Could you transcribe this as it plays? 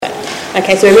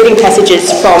Okay, so we're reading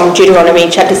passages from Deuteronomy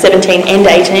chapter 17 and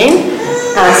 18,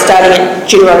 starting at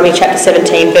Deuteronomy chapter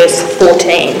 17, verse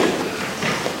 14.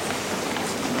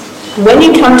 When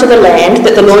you come to the land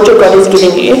that the Lord your God is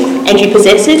giving you, and you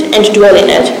possess it and dwell in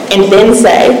it, and then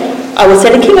say, I will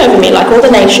set a king over me like all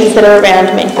the nations that are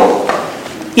around me.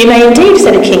 You may indeed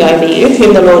set a king over you,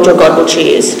 whom the Lord your God will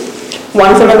choose.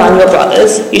 One from among your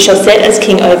brothers you shall set as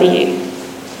king over you.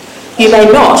 You may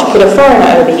not put a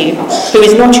foreigner over you, who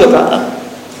is not your brother.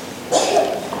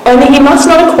 Only he must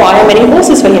not acquire many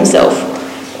horses for himself,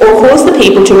 or cause the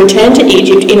people to return to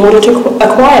Egypt in order to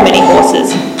acquire many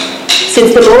horses.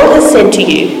 Since the Lord has said to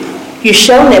you, you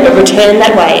shall never return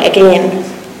that way again.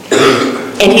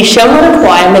 And he shall not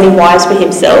acquire many wives for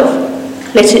himself,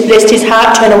 lest his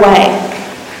heart turn away.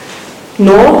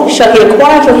 Nor shall he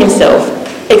acquire for himself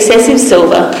excessive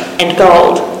silver and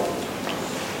gold.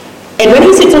 And when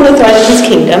he sits on the throne of his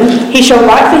kingdom, he shall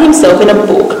write for himself in a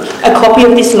book a copy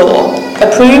of this law,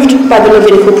 approved by the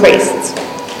Levitical priests.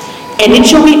 And it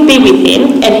shall be with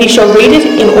him, and he shall read it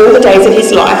in all the days of his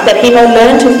life, that he may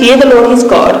learn to fear the Lord his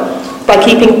God by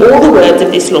keeping all the words of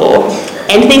this law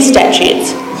and these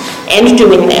statutes, and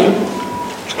doing them,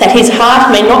 that his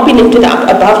heart may not be lifted up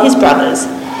above his brothers,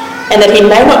 and that he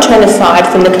may not turn aside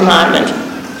from the commandment,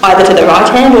 either to the right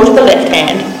hand or to the left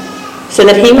hand, so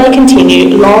that he may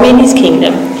continue long in his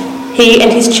kingdom, he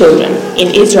and his children in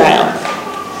Israel.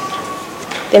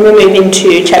 Then we move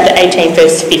into chapter 18,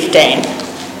 verse 15.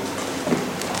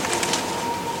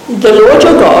 The Lord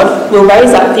your God will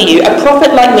raise up for you a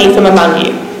prophet like me from among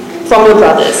you, from your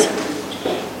brothers.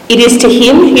 It is to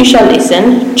him you shall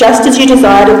listen, just as you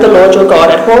desired of the Lord your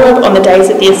God at Horeb on the days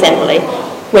of the assembly,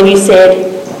 when you said,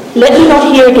 let me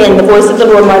not hear again the voice of the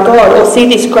Lord my God, or see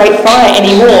this great fire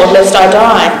any more, lest I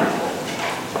die.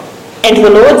 And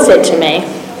the Lord said to me,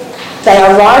 they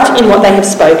are right in what they have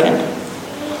spoken.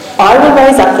 I will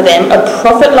raise up for them a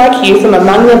prophet like you from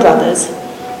among their brothers,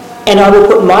 and I will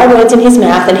put my words in his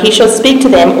mouth, and he shall speak to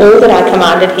them all that I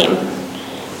commanded him.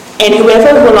 And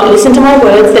whoever will not listen to my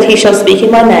words that he shall speak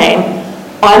in my name,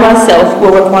 I myself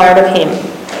will require it of him.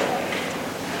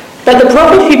 But the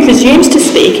prophet who presumes to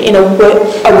speak in a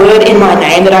word in my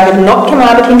name that I have not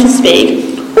commanded him to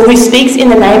speak, or who speaks in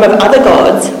the name of other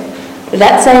gods,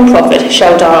 that same prophet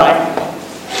shall die.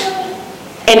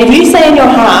 And if you say in your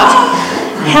heart,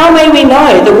 how may we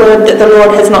know the word that the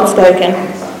Lord has not spoken?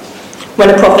 When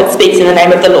a prophet speaks in the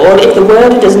name of the Lord, if the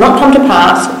word does not come to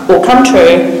pass or come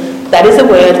true, that is a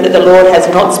word that the Lord has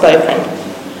not spoken.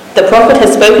 The prophet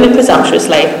has spoken it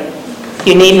presumptuously.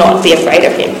 You need not be afraid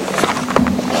of him.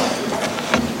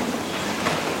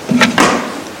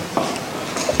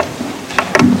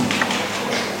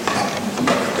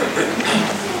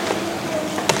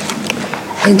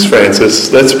 Thanks,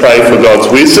 Francis. Let's pray for God's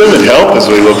wisdom and help as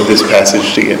we look at this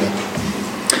passage together.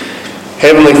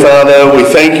 Heavenly Father, we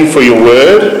thank you for your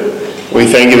word. We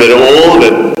thank you that all of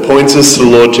it points us to the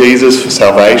Lord Jesus for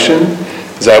salvation,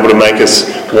 is able to make us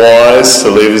wise to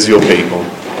live as your people.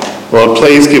 Lord,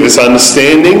 please give us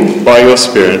understanding by your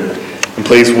Spirit, and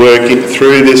please work it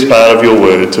through this part of your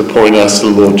word to point us to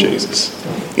the Lord Jesus.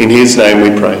 In his name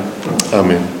we pray.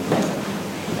 Amen.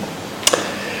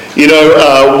 You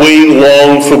know, we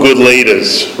long for good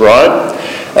leaders, right?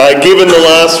 Given the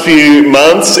last few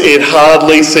months, it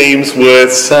hardly seems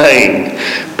worth saying,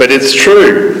 but it's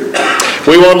true.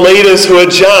 We want leaders who are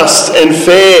just and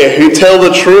fair, who tell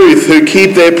the truth, who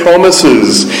keep their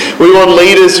promises. We want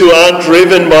leaders who aren't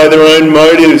driven by their own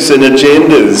motives and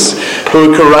agendas,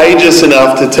 who are courageous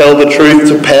enough to tell the truth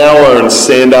to power and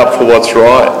stand up for what's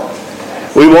right.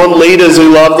 We want leaders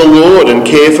who love the Lord and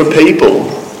care for people.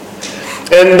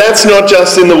 And that's not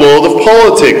just in the world of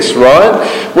politics, right?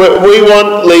 We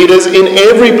want leaders in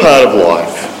every part of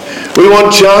life. We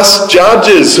want just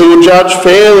judges who will judge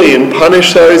fairly and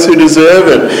punish those who deserve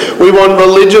it. We want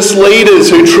religious leaders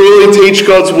who truly teach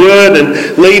God's word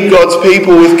and lead God's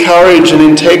people with courage and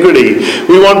integrity.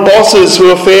 We want bosses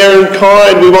who are fair and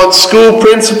kind. We want school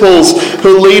principals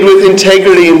who lead with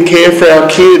integrity and care for our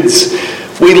kids.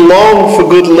 We long for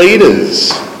good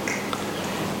leaders.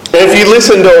 And if you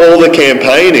listen to all the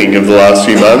campaigning of the last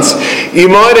few months, you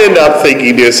might end up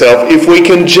thinking to yourself, if we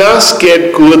can just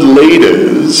get good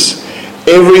leaders,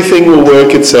 everything will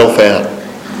work itself out.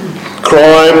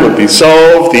 Crime would be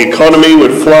solved, the economy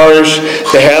would flourish,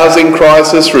 the housing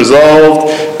crisis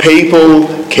resolved, people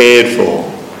cared for.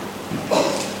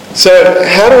 So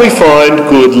how do we find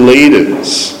good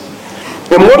leaders?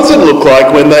 And what does it look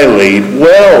like when they lead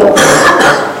well?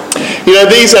 You know,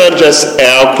 these aren't just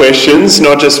our questions,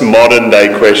 not just modern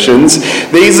day questions.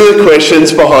 These are the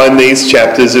questions behind these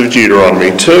chapters of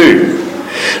Deuteronomy 2.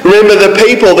 Remember, the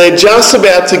people, they're just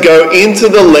about to go into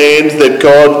the land that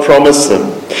God promised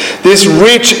them. This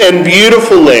rich and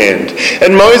beautiful land.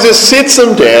 And Moses sits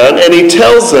them down and he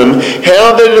tells them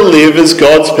how they're to live as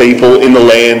God's people in the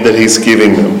land that he's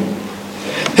giving them.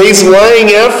 He's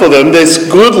laying out for them this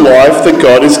good life that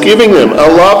God is giving them, a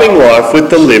loving life with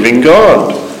the living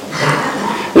God.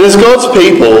 And as God's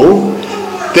people,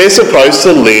 they're supposed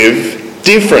to live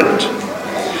different,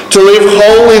 to live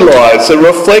holy lives that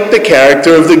reflect the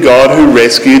character of the God who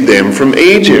rescued them from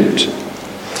Egypt.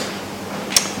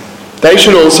 They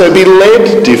should also be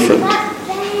led different.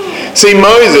 See,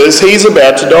 Moses, he's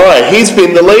about to die. He's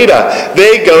been the leader.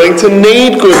 They're going to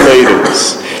need good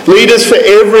leaders. Leaders for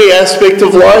every aspect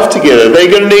of life together. They're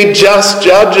going to need just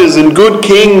judges and good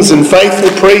kings and faithful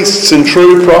priests and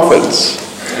true prophets.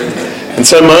 And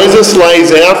so Moses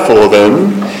lays out for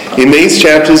them in these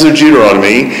chapters of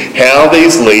Deuteronomy how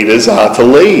these leaders are to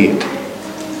lead.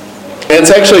 And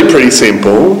it's actually pretty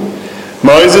simple.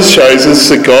 Moses shows us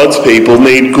that God's people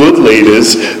need good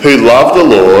leaders who love the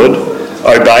Lord,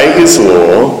 obey his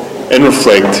law, and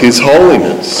reflect his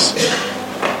holiness.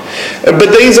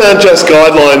 But these aren't just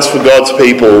guidelines for God's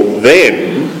people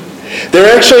then.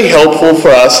 They're actually helpful for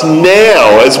us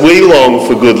now as we long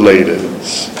for good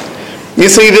leaders. You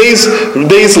see,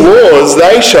 these laws,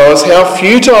 they show us how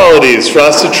futile it is for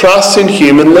us to trust in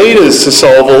human leaders to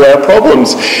solve all our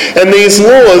problems. And these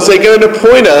laws, they're going to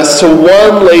point us to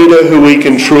one leader who we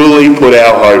can truly put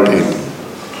our hope in.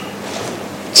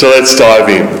 So let's dive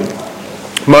in.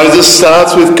 Moses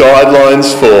starts with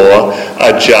guidelines for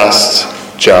a just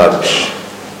judge.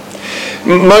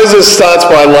 Moses starts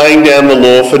by laying down the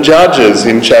law for judges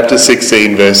in chapter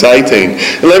 16, verse 18.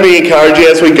 And let me encourage you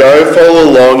as we go,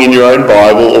 follow along in your own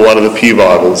Bible or one of the Pew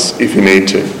Bibles if you need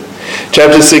to.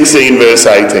 Chapter 16, verse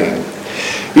 18.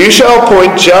 You shall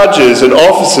appoint judges and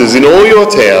officers in all your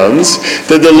towns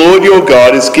that the Lord your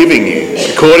God is giving you,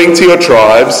 according to your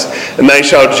tribes, and they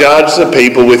shall judge the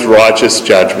people with righteous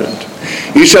judgment.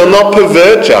 You shall not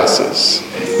pervert justice.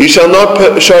 You shall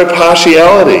not show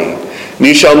partiality. And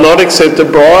you shall not accept a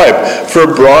bribe, for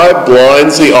a bribe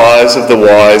blinds the eyes of the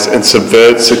wise and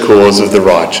subverts the cause of the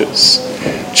righteous.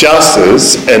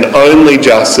 Justice, and only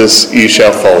justice, you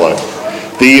shall follow,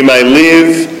 that you may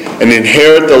live and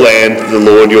inherit the land that the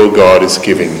Lord your God is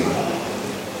giving you.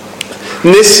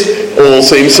 And this all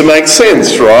seems to make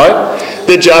sense, right?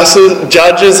 The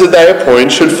judges that they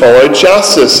appoint should follow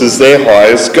justice as their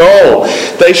highest goal.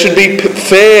 They should be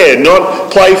fair,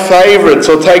 not play favourites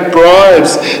or take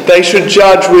bribes. They should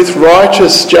judge with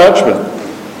righteous judgment.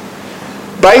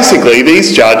 Basically,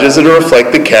 these judges are to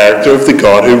reflect the character of the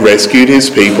God who rescued his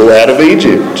people out of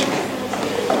Egypt.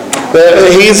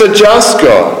 He is a just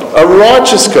God, a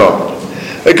righteous God,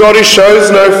 a God who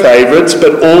shows no favourites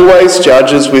but always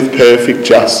judges with perfect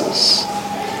justice.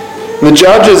 The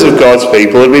judges of God's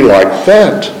people would be like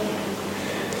that.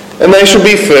 And they should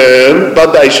be firm,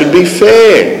 but they should be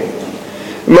fair.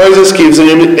 Moses gives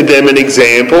them an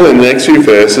example in the next few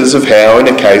verses of how in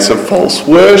a case of false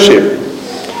worship.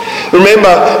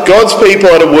 Remember, God's people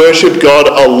are to worship God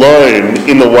alone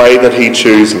in the way that he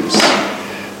chooses.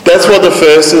 That's what the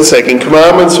first and second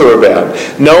commandments are about.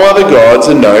 No other gods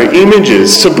and no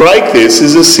images. To break this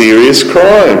is a serious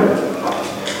crime.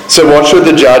 So what should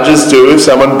the judges do if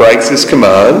someone breaks this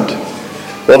command?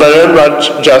 Well, they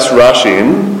don't just rush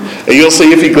in. And you'll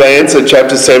see if you glance at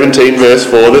chapter 17, verse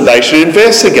 4, that they should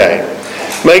investigate.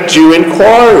 Make due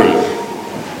inquiry.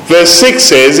 Verse 6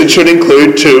 says it should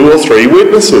include 2 or 3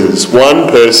 witnesses. One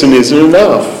person isn't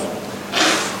enough.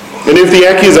 And if the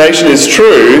accusation is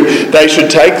true, they should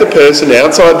take the person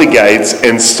outside the gates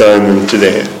and stone them to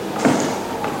death.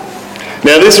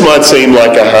 Now this might seem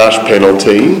like a harsh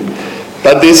penalty,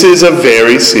 but this is a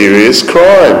very serious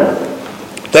crime.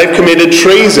 They've committed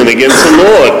treason against the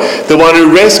Lord, the one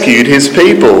who rescued his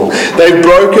people. They've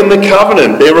broken the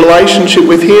covenant, their relationship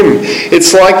with him.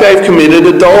 It's like they've committed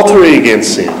adultery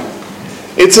against him.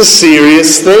 It's a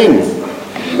serious thing,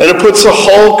 and it puts the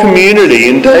whole community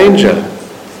in danger.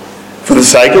 For the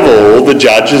sake of all, the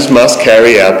judges must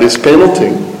carry out this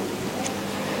penalty.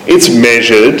 It's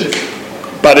measured,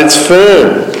 but it's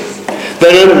firm.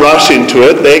 They don't rush into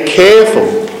it, they're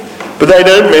careful. But they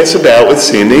don't mess about with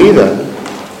sin either.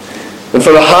 And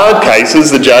for the hard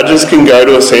cases, the judges can go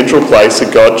to a central place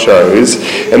that God chose,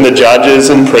 and the judges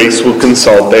and priests will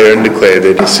consult there and declare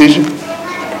their decision.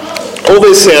 All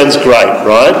this sounds great,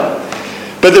 right?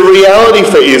 But the reality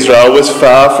for Israel was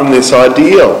far from this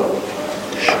ideal.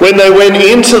 When they went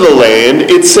into the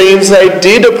land, it seems they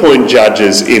did appoint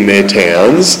judges in their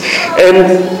towns,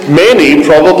 and many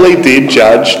probably did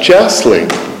judge justly.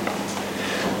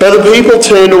 But the people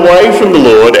turned away from the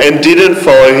Lord and didn't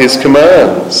follow his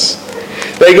commands.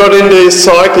 They got into this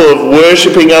cycle of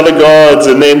worshipping other gods,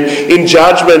 and then in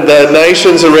judgment the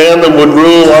nations around them would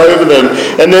rule over them,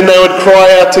 and then they would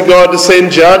cry out to God to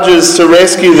send judges to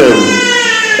rescue them.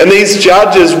 And these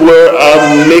judges were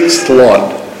a mixed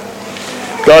lot.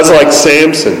 Guys like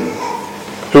Samson,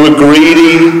 who were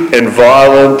greedy and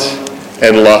violent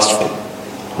and lustful.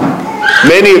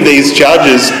 Many of these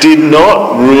judges did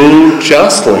not rule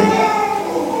justly.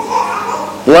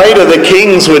 Later, the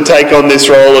kings would take on this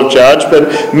role of judge, but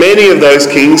many of those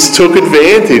kings took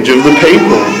advantage of the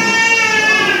people.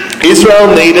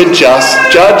 Israel needed just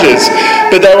judges,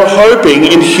 but they were hoping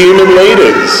in human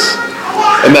leaders,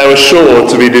 and they were sure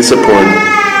to be disappointed.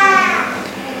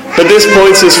 But this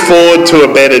points us forward to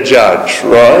a better judge,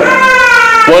 right?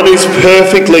 One who's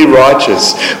perfectly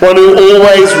righteous, one who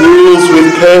always rules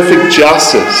with perfect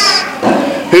justice,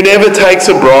 who never takes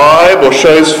a bribe or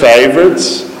shows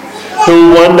favourites, who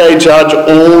will one day judge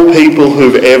all people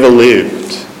who've ever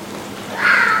lived.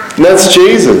 And that's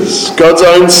Jesus, God's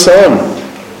own Son.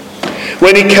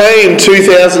 When he came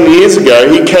 2,000 years ago,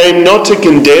 he came not to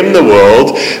condemn the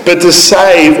world, but to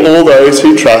save all those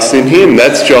who trust in him.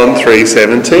 That's John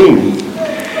 3:17.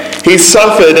 He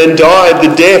suffered and died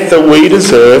the death that we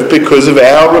deserve because of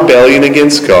our rebellion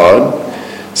against God,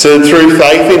 so that through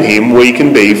faith in him we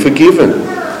can be forgiven.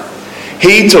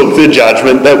 He took the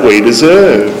judgment that we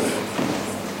deserve.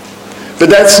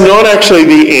 But that's not actually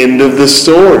the end of the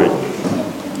story.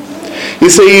 You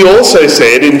see, he also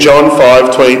said in John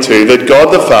 5:22 that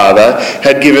God the Father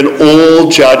had given all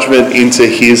judgment into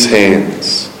his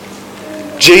hands.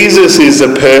 Jesus is a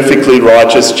perfectly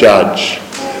righteous judge.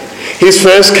 His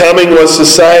first coming was to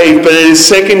save, but at his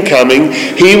second coming,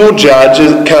 he will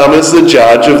come as the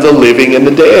judge of the living and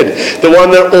the dead, the one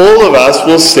that all of us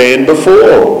will stand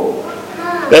before.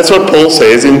 That's what Paul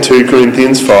says in 2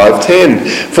 Corinthians 5:10.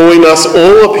 For we must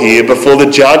all appear before the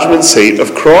judgment seat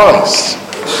of Christ,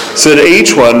 so that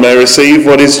each one may receive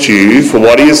what is due for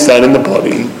what he has done in the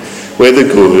body, whether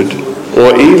good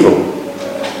or evil.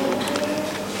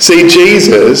 See,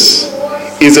 Jesus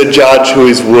is a judge who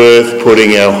is worth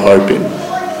putting our hope in.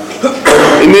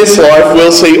 In this life,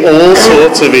 we'll see all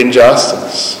sorts of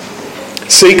injustice.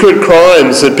 Secret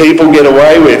crimes that people get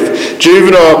away with,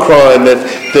 juvenile crime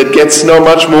that gets not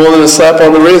much more than a slap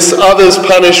on the wrist, others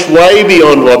punished way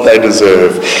beyond what they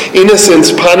deserve,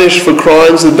 innocents punished for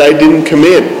crimes that they didn't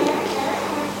commit.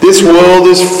 This world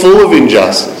is full of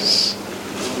injustice.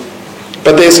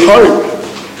 But there's hope.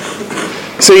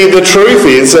 See, the truth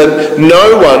is that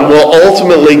no one will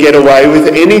ultimately get away with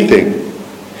anything.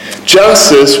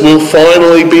 Justice will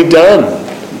finally be done.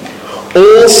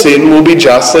 All sin will be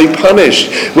justly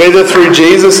punished, whether through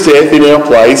Jesus' death in our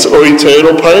place or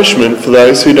eternal punishment for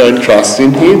those who don't trust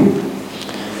in him.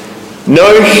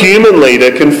 No human leader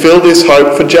can fill this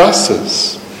hope for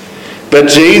justice. But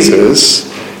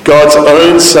Jesus, God's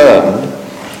own Son,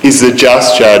 is the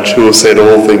just judge who will set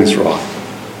all things right.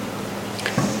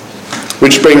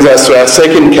 Which brings us to our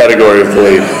second category of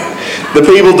believer. The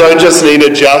people don't just need a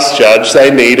just judge,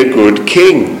 they need a good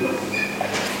king.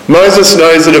 Moses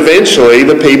knows that eventually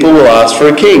the people will ask for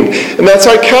a king, and that's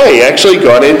okay. Actually,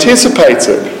 God anticipates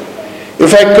it. In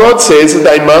fact, God says that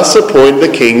they must appoint the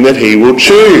king that he will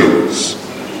choose.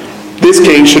 This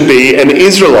king should be an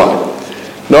Israelite,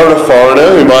 not a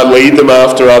foreigner who might lead them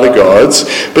after other gods,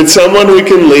 but someone who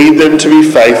can lead them to be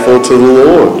faithful to the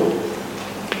Lord.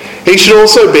 He should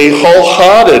also be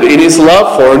wholehearted in his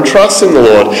love for and trust in the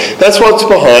Lord. That's what's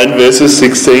behind verses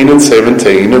 16 and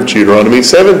 17 of Deuteronomy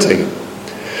 17.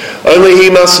 Only he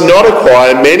must not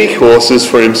acquire many horses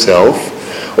for himself,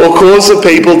 or cause the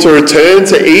people to return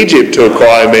to Egypt to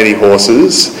acquire many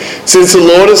horses, since the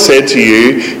Lord has said to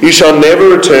you, you shall never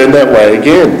return that way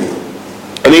again.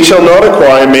 And he shall not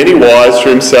acquire many wives for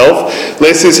himself,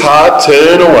 lest his heart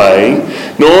turn away,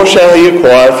 nor shall he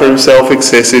acquire for himself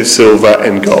excessive silver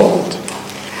and gold.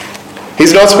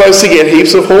 He's not supposed to get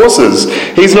heaps of horses.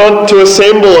 He's not to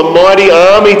assemble a mighty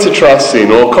army to trust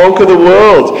in or conquer the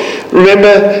world.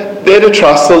 Remember, they're to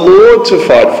trust the Lord to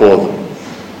fight for them.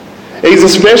 He's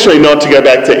especially not to go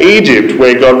back to Egypt,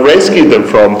 where God rescued them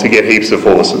from, to get heaps of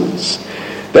horses.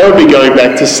 That would be going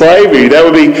back to slavery. That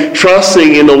would be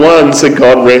trusting in the ones that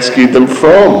God rescued them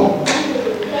from.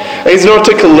 He's not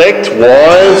to collect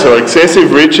wives or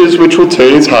excessive riches, which will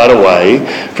turn his heart away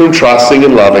from trusting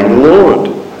and loving the Lord.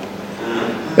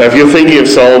 Now, if you're thinking of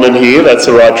Solomon here, that's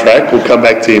the right track. We'll come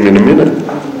back to him in a minute.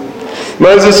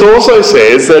 Moses also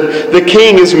says that the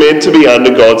king is meant to be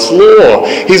under God's law.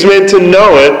 He's meant to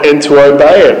know it and to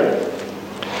obey it.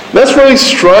 That's really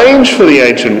strange for the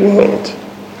ancient world.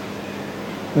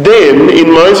 Then,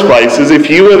 in most places, if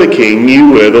you were the king,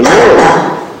 you were the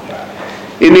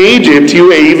Lord. In Egypt, you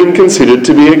were even considered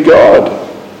to be a god.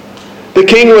 The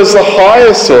king was the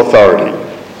highest authority.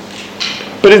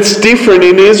 But it's different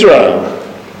in Israel.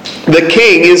 The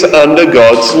king is under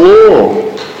God's law.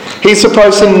 He's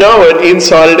supposed to know it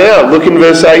inside and out. Look in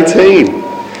verse 18.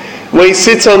 When he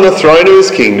sits on the throne of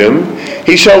his kingdom,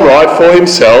 he shall write for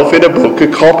himself in a book a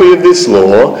copy of this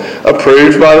law,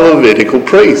 approved by the Levitical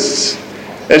priests,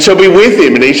 and shall be with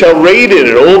him, and he shall read in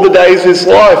it all the days of his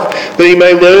life, that he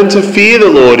may learn to fear the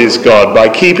Lord his God by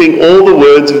keeping all the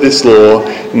words of this law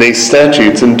and these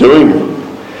statutes and doing them.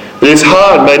 That his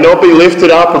heart may not be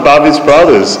lifted up above his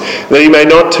brothers, that he may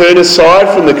not turn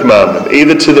aside from the commandment,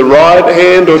 either to the right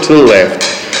hand or to the left,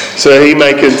 so that he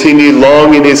may continue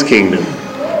long in his kingdom,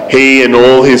 he and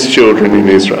all his children in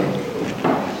Israel.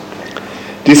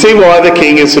 Do you see why the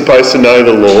king is supposed to know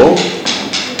the law?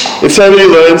 It's so that he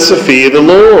learns to fear the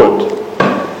Lord.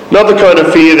 Not the kind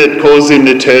of fear that causes him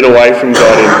to turn away from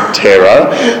God in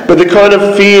terror, but the kind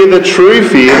of fear, the true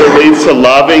fear, that leads to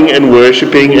loving and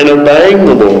worshipping and obeying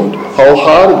the Lord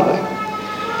wholeheartedly.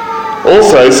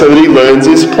 Also, so that he learns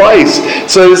his place,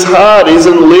 so his heart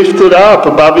isn't lifted up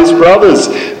above his brothers,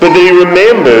 but that he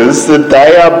remembers that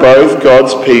they are both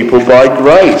God's people by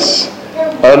grace,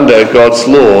 under God's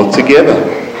law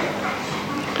together.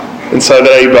 And so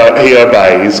that he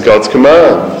obeys God's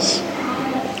commands.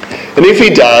 And if he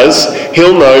does,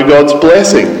 he'll know God's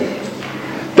blessing.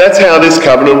 That's how this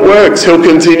covenant works. He'll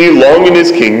continue long in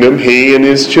his kingdom, he and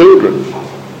his children.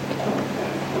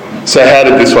 So how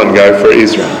did this one go for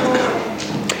Israel?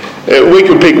 We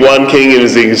could pick one king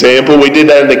as an example. We did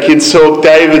that in the kids' talk,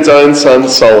 David's own son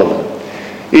Solomon.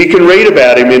 You can read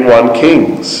about him in 1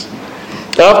 Kings.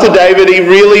 After David, he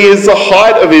really is the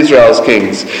height of Israel's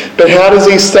kings. But how does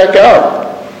he stack up?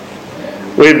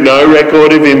 We have no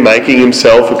record of him making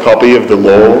himself a copy of the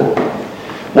law.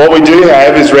 What we do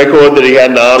have is record that he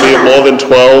had an army of more than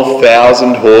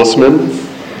 12,000 horsemen,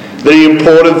 that he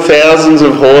imported thousands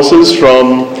of horses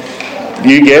from,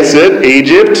 you guess it,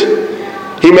 Egypt.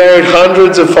 He married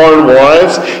hundreds of foreign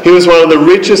wives. He was one of the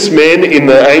richest men in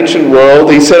the ancient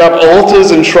world. He set up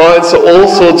altars and shrines to all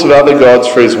sorts of other gods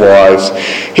for his wives.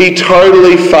 He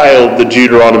totally failed the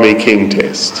Deuteronomy king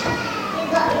test.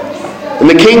 And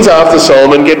the kings after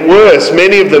Solomon get worse.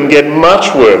 Many of them get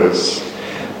much worse.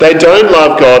 They don't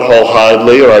love God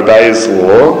wholeheartedly or obey his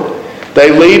law.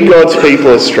 They lead God's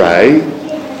people astray.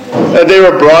 There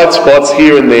are bright spots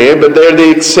here and there, but they're the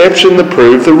exception that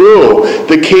prove the rule.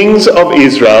 The kings of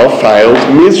Israel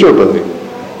failed miserably.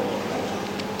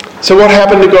 So what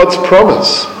happened to God's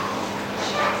promise?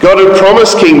 God had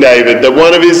promised King David that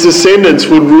one of his descendants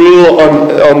would rule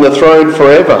on the throne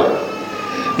forever.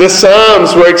 The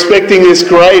Psalms were expecting this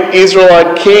great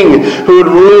Israelite king who would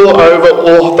rule over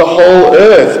the whole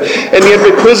earth. And yet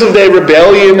because of their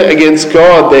rebellion against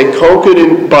God, they're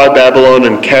conquered by Babylon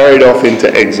and carried off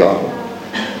into exile.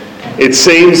 It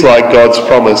seems like God's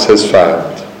promise has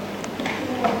failed.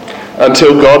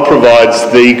 Until God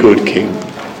provides the good king,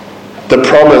 the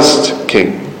promised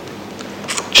king.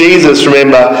 Jesus,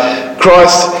 remember,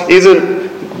 Christ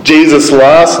isn't Jesus'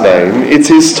 last name, it's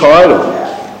his title.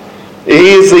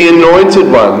 He is the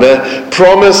anointed one, the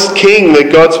promised king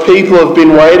that God's people have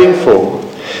been waiting for.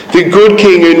 The good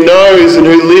king who knows and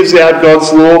who lives out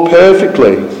God's law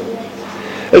perfectly.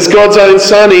 As God's own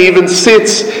son, he even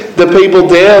sits the people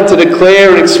down to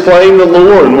declare and explain the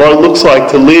law and what it looks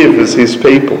like to live as his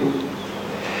people.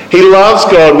 He loves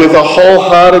God with a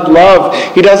wholehearted love.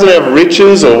 He doesn't have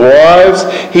riches or wives.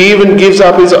 He even gives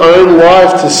up his own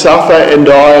life to suffer and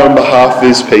die on behalf of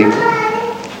his people.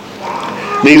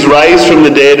 And he's raised from the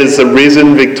dead as the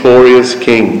risen, victorious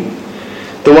king,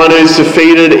 the one who's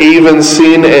defeated even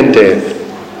sin and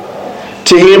death.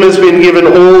 To him has been given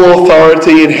all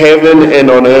authority in heaven and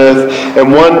on earth,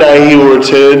 and one day he will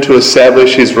return to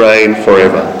establish his reign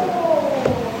forever.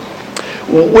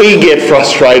 We get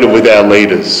frustrated with our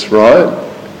leaders, right?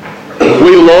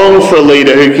 We long for a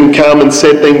leader who can come and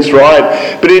set things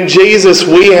right. But in Jesus,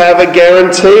 we have a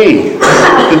guarantee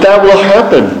that will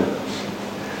happen.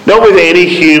 Not with any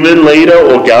human leader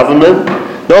or government,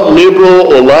 not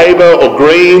Liberal or Labor or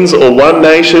Greens or One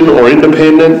Nation or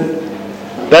Independent.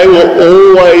 They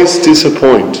will always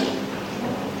disappoint.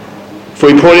 If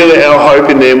we put in our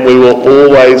hope in them, we will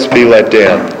always be let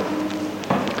down.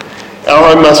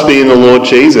 Our hope must be in the Lord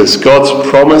Jesus, God's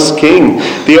promised King,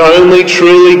 the only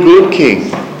truly good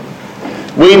King.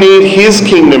 We need his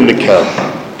kingdom to come,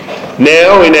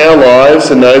 now in our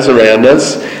lives and those around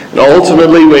us, and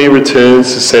ultimately when he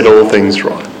returns to set all things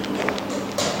right.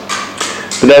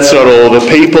 But that's not all. The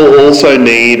people also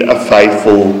need a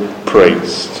faithful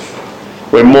priest.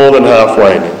 We're more than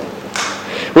halfway now.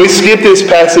 We skipped this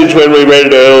passage when we read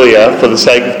it earlier for the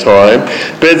sake of time,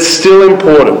 but it's still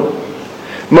important.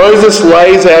 Moses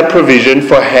lays out provision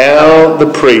for how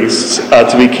the priests are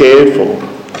to be cared for.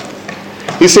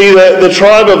 You see, the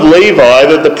tribe of Levi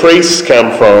that the priests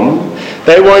come from,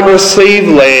 they won't receive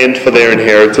land for their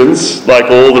inheritance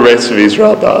like all the rest of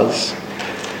Israel does.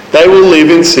 They will live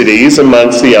in cities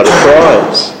amongst the other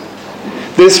tribes.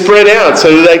 They're spread out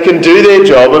so that they can do their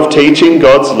job of teaching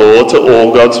God's law to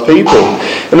all God's people.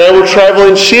 And they will travel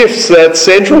in shifts to that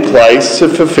central place to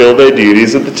fulfill their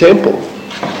duties at the temple.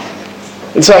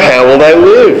 And so how will they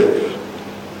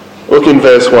live? Look in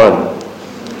verse 1.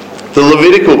 The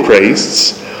Levitical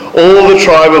priests, all the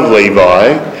tribe of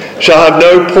Levi, shall have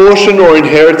no portion or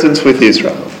inheritance with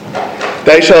Israel.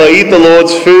 They shall eat the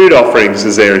Lord's food offerings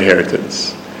as their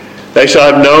inheritance. They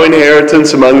shall have no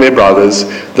inheritance among their brothers.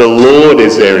 The Lord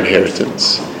is their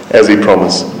inheritance, as he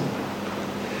promised them.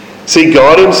 See,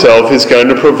 God himself is going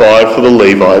to provide for the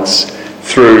Levites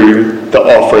through the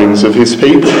offerings of his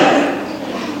people.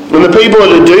 And the people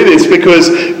are to do this because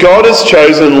God has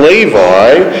chosen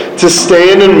Levi to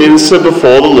stand and minister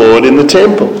before the Lord in the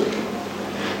temple.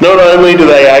 Not only do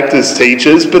they act as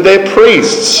teachers, but they're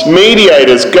priests,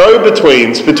 mediators,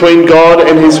 go-betweens between God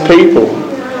and his people,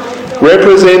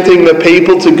 representing the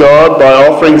people to God by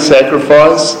offering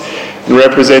sacrifice and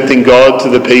representing God to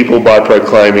the people by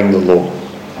proclaiming the law.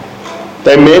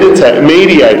 They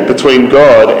mediate between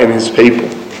God and his people.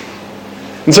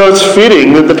 And so it's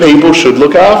fitting that the people should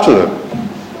look after them.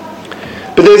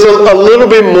 But there's a little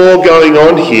bit more going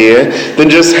on here than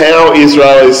just how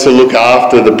Israel is to look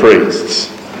after the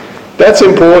priests. That's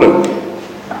important.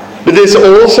 But this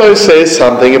also says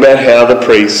something about how the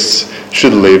priests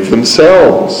should live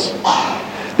themselves.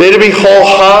 They're to be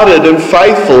wholehearted and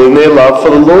faithful in their love for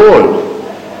the Lord.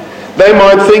 They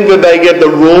might think that they get the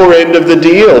raw end of the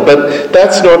deal, but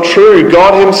that's not true.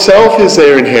 God himself is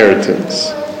their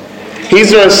inheritance.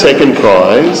 He's no second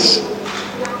prize.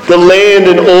 The land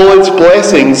and all its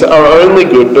blessings are only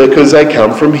good because they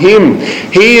come from him.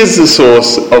 He is the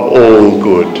source of all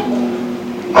good,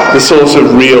 the source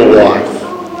of real life.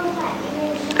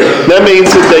 That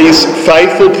means that these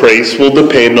faithful priests will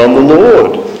depend on the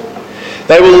Lord.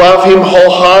 They will love him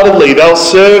wholeheartedly. They'll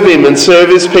serve him and serve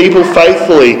his people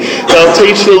faithfully. They'll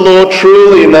teach the law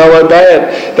truly and they'll obey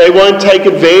it. They won't take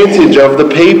advantage of the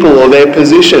people or their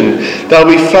position. They'll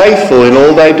be faithful in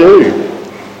all they do.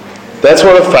 That's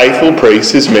what a faithful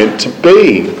priest is meant to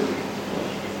be.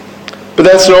 But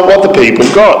that's not what the people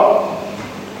got.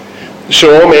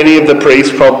 Sure, many of the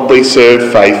priests probably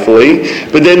served faithfully,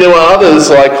 but then there were others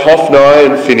like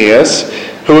Hophni and Phinehas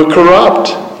who were corrupt.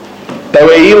 They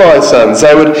were Eli's sons.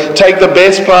 They would take the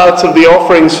best parts of the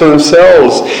offerings for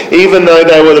themselves, even though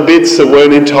they were the bits that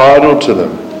weren't entitled to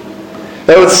them.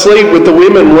 They would sleep with the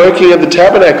women working at the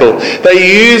tabernacle.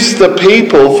 They used the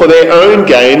people for their own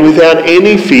gain without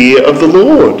any fear of the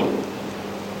Lord.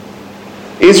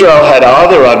 Israel had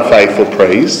other unfaithful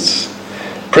priests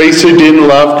who didn't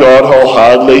love God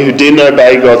wholeheartedly, who didn't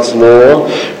obey God's law,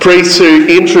 priests who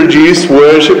introduced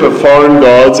worship of foreign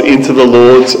gods into the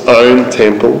Lord's own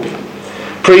temple,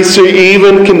 priests who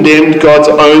even condemned God's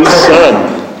own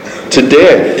son to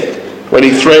death when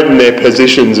he threatened their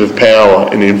positions of power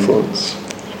and influence.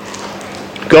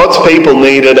 God's people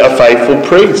needed a faithful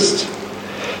priest,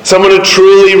 someone to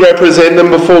truly represent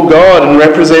them before God and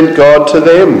represent God to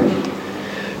them.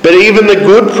 But even the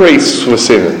good priests were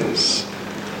sinners.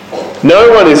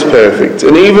 No one is perfect,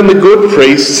 and even the good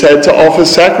priests had to offer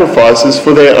sacrifices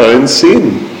for their own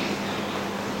sin.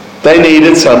 They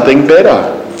needed something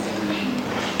better.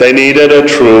 They needed a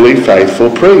truly faithful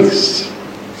priest.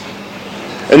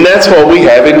 And that's what we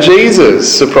have in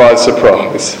Jesus. Surprise,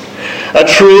 surprise. A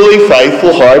truly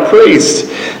faithful high priest.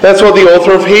 That's what the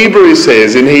author of Hebrews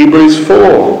says in Hebrews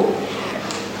 4.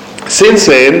 Since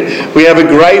then, we have a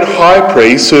great high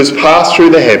priest who has passed through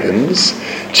the heavens,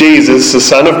 Jesus, the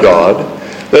Son of God.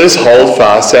 Let us hold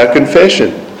fast our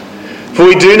confession. For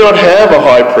we do not have a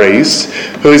high priest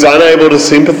who is unable to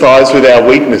sympathise with our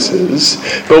weaknesses,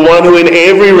 but one who in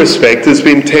every respect has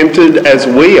been tempted as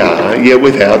we are, yet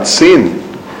without sin.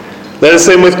 Let us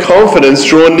then with confidence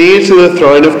draw near to the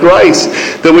throne of grace,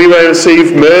 that we may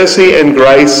receive mercy and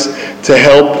grace to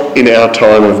help in our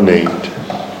time of need.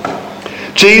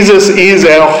 Jesus is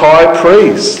our high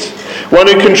priest, one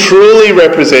who can truly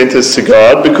represent us to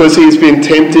God because he has been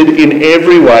tempted in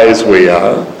every way as we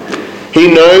are. He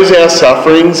knows our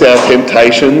sufferings, our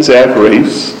temptations, our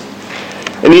griefs,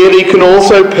 and yet he can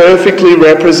also perfectly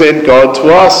represent God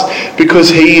to us because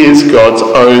he is God's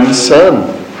own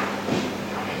Son.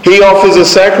 He offers a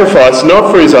sacrifice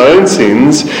not for his own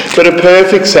sins, but a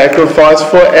perfect sacrifice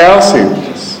for our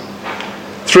sins.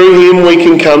 Through him we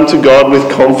can come to God with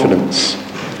confidence.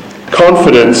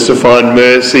 Confidence to find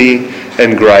mercy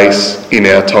and grace in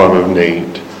our time of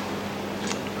need.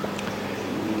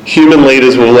 Human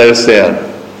leaders will let us down.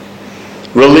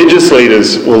 Religious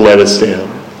leaders will let us down.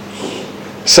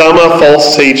 Some are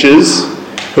false teachers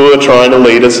who are trying to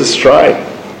lead us astray.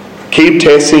 Keep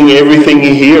testing everything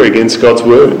you hear against God's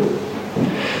word.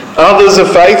 Others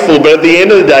are faithful, but at the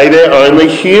end of the day, they're only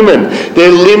human.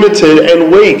 They're limited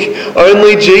and weak.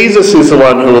 Only Jesus is the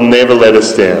one who will never let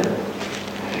us down.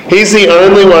 He's the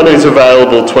only one who's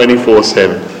available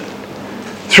 24/7.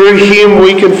 Through him,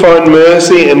 we can find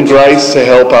mercy and grace to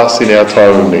help us in our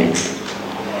time of need.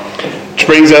 Which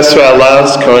brings us to our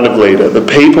last kind of leader. The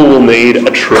people will need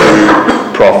a true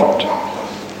prophet.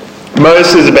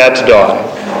 Moses is about to die.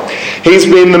 He's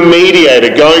been the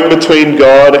mediator going between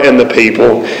God and the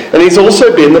people. And he's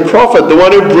also been the prophet, the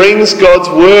one who brings God's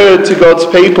word to God's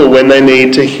people when they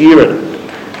need to hear it.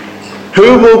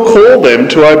 Who will call them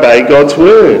to obey God's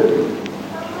word?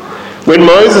 When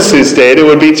Moses is dead, it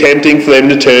would be tempting for them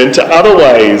to turn to other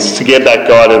ways to get that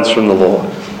guidance from the Lord.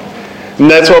 And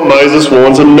that's what Moses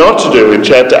warns them not to do in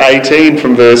chapter 18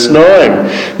 from verse 9.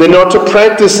 They're not to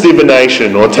practice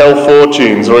divination or tell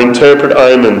fortunes or interpret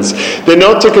omens. They're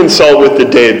not to consult with the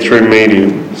dead through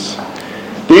mediums.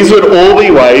 These would all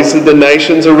be ways that the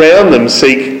nations around them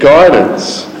seek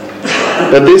guidance.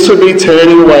 But this would be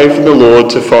turning away from the Lord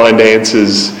to find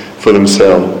answers for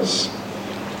themselves.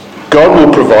 God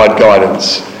will provide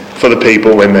guidance for the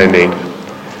people when they need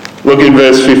it. Look in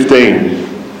verse 15.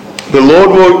 The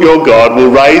Lord your God will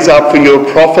raise up for you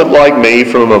a prophet like me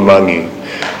from among you,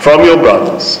 from your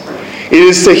brothers. It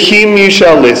is to him you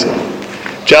shall listen,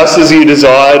 just as you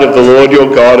desired of the Lord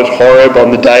your God at Horeb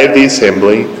on the day of the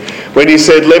assembly, when you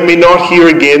said, "Let me not hear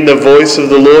again the voice of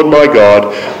the Lord my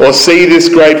God, or see this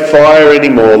great fire any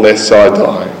more, lest I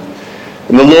die."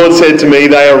 And the Lord said to me,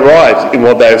 "They are right in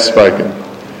what they have spoken.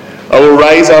 I will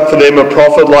raise up for them a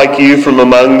prophet like you from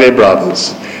among their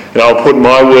brothers, and I will put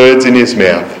my words in his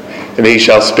mouth, and he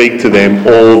shall speak to them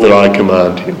all that I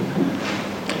command him."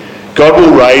 God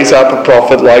will raise up a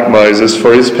prophet like Moses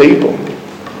for his people.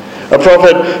 A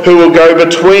prophet who will go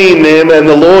between them and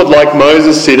the Lord like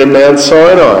Moses did at Mount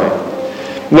Sinai,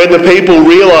 when the people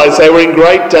realised they were in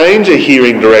great danger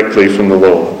hearing directly from the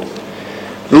Lord.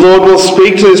 The Lord will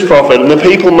speak to his prophet and the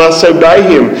people must obey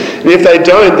him. And if they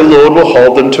don't, the Lord will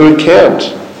hold them to account.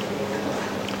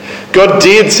 God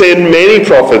did send many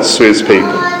prophets to his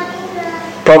people.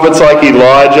 Prophets like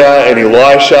Elijah and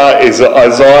Elisha,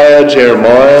 Isaiah,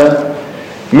 Jeremiah.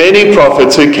 Many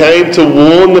prophets who came to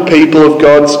warn the people of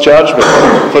God's judgment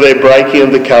for their breaking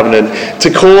of the covenant, to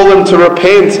call them to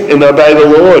repent and obey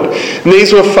the Lord. And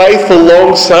these were faithful,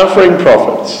 long-suffering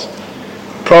prophets.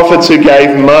 Prophets who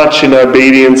gave much in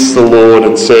obedience to the Lord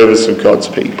and service of God's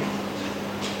people.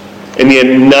 And yet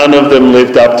none of them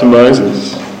lived up to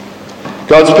Moses.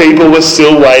 God's people were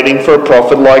still waiting for a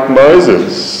prophet like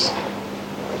Moses.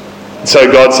 So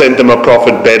God sent them a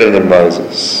prophet better than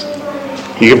Moses.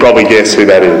 You can probably guess who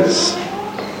that is.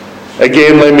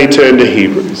 Again, let me turn to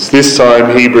Hebrews. This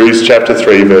time, Hebrews chapter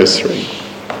 3, verse 3.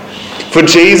 For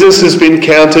Jesus has been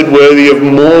counted worthy of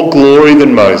more glory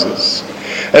than Moses.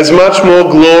 As much more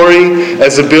glory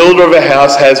as the builder of a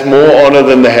house has more honour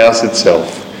than the house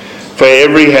itself. For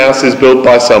every house is built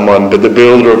by someone, but the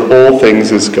builder of all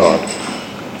things is God.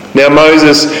 Now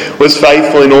Moses was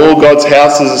faithful in all God's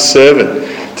house as a servant,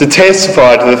 to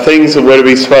testify to the things that were to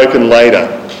be spoken later.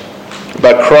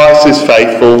 But Christ is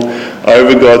faithful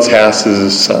over God's house as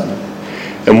his son.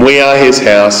 And we are his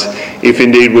house, if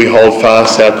indeed we hold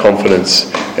fast our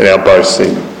confidence and our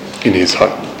boasting in his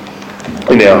hope,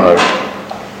 in our hope.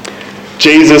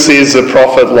 Jesus is a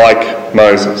prophet like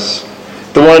Moses,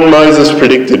 the one Moses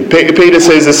predicted. Peter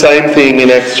says the same thing in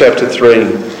Acts chapter 3.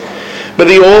 But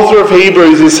the author of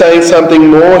Hebrews is saying something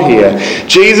more here.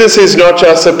 Jesus is not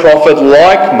just a prophet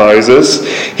like Moses,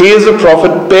 he is a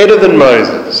prophet better than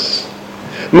Moses.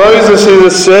 Moses is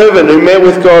a servant who met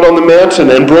with God on the mountain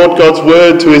and brought God's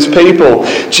word to his people.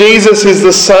 Jesus is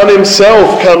the Son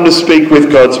himself come to speak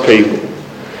with God's people.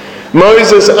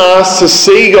 Moses asked to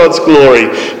see God's glory,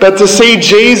 but to see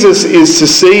Jesus is to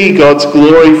see God's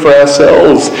glory for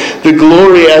ourselves, the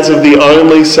glory as of the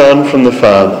only Son from the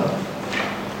Father.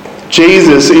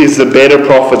 Jesus is the better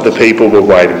prophet the people were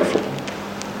waiting for.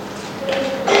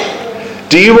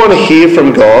 Do you want to hear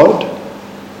from God?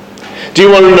 Do you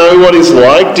want to know what he's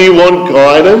like? Do you want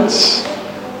guidance?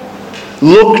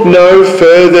 Look no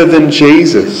further than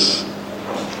Jesus.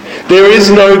 There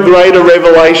is no greater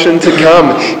revelation to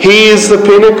come. He is the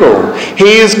pinnacle.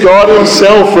 He is God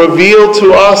himself revealed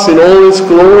to us in all his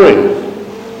glory.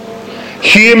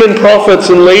 Human prophets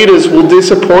and leaders will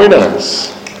disappoint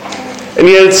us. And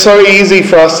yet it's so easy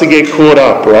for us to get caught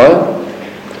up,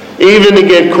 right? Even to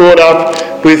get caught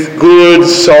up with good,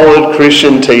 solid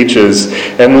Christian teachers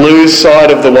and lose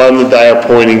sight of the one that they are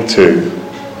pointing to.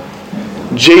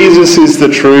 Jesus is the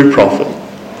true prophet,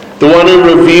 the one who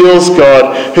reveals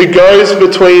God, who goes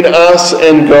between us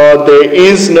and God. There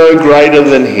is no greater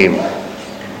than him.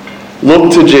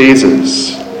 Look to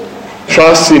Jesus.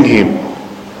 Trust in him.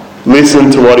 Listen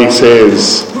to what he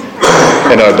says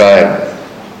and obey.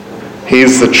 He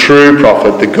is the true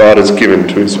prophet that God has given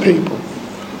to his people.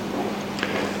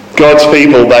 God's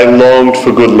people, they longed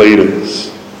for good leaders.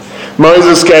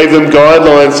 Moses gave them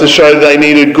guidelines to show that they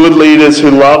needed good leaders who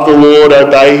love the Lord,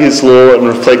 obey his law, and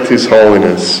reflect his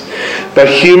holiness. But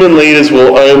human leaders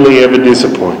will only ever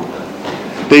disappoint.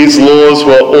 These laws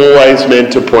were always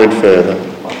meant to point further,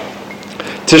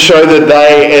 to show that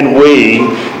they and we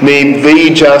need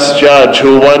the just judge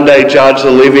who will one day judge the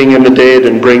living and the dead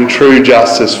and bring true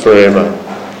justice forever.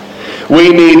 We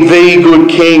need the good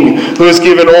King who has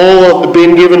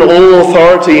been given all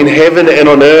authority in heaven and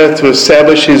on earth to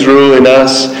establish his rule in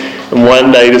us and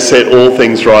one day to set all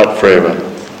things right forever.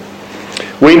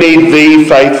 We need the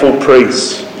faithful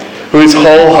priest who is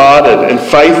wholehearted and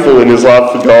faithful in his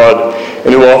love for God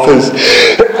and who offers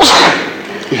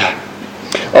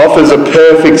a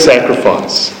perfect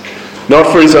sacrifice,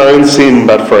 not for his own sin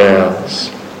but for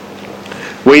ours.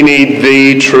 We need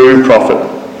the true prophet,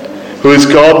 who is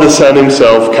God the Son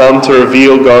himself, come to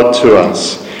reveal God to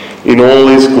us in all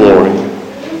his glory,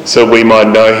 so we might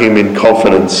know him in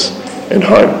confidence and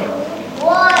hope.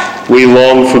 We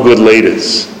long for good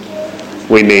leaders.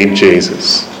 We need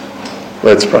Jesus.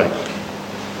 Let's pray.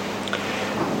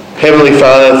 Heavenly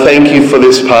Father, thank you for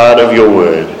this part of your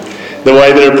word, the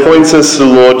way that it points us to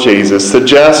the Lord Jesus, the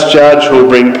just judge who will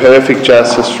bring perfect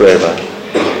justice forever,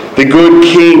 the good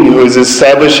King who is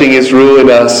establishing his rule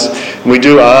in us. And we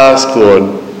do ask,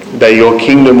 Lord, that your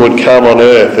kingdom would come on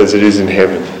earth as it is in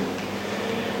heaven.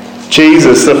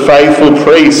 Jesus, the faithful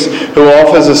priest who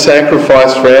offers a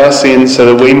sacrifice for our sins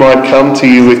so that we might come to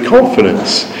you with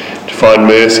confidence to find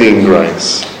mercy and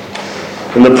grace.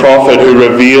 And the prophet who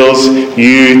reveals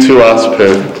you to us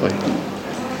perfectly.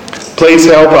 Please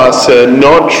help us to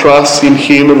not trust in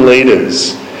human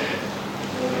leaders,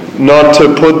 not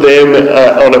to put them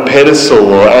on a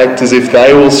pedestal or act as if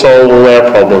they will solve all our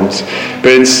problems,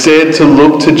 but instead to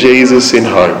look to Jesus in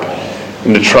hope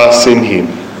and to trust in him.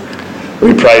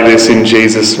 We pray this in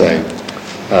Jesus' name.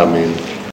 Amen.